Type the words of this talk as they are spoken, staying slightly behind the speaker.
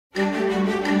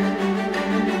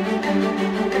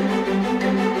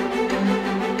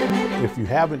If you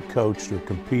haven't coached or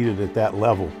competed at that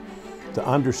level, to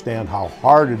understand how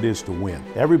hard it is to win.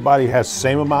 Everybody has the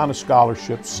same amount of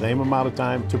scholarships, same amount of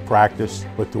time to practice,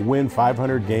 but to win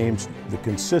 500 games, the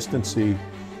consistency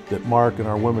that Mark and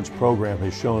our women's program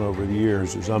has shown over the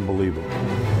years is unbelievable.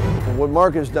 What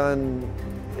Mark has done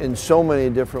in so many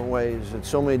different ways, at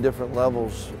so many different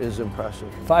levels, is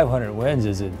impressive. 500 wins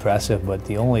is impressive, but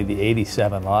the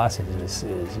 87 losses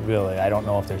is really, I don't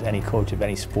know if there's any coach of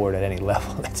any sport at any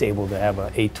level that's able to have an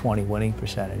 820 winning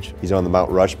percentage. He's on the Mount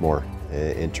Rushmore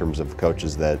in terms of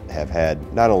coaches that have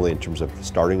had, not only in terms of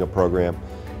starting a program,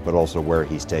 but also where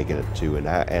he's taken it to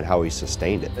and how he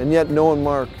sustained it. And yet, knowing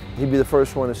Mark, he'd be the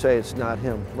first one to say it's not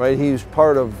him, right? He's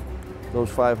part of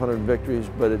those 500 victories,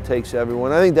 but it takes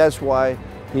everyone. I think that's why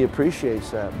he appreciates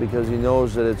that, because he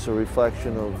knows that it's a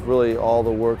reflection of really all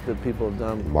the work that people have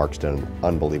done. Mark's done an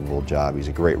unbelievable job. He's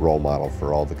a great role model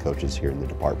for all the coaches here in the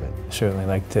department. Certainly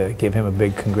like to give him a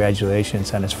big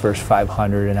congratulations on his first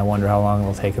 500, and I wonder how long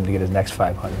it'll take him to get his next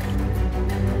 500.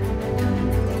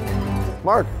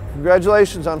 Mark,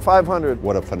 congratulations on 500.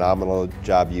 What a phenomenal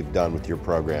job you've done with your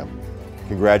program.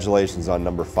 Congratulations on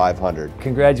number 500.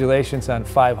 Congratulations on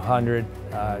 500.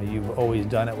 You've always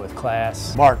done it with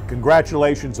class. Mark,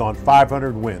 congratulations on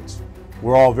 500 wins.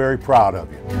 We're all very proud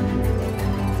of you.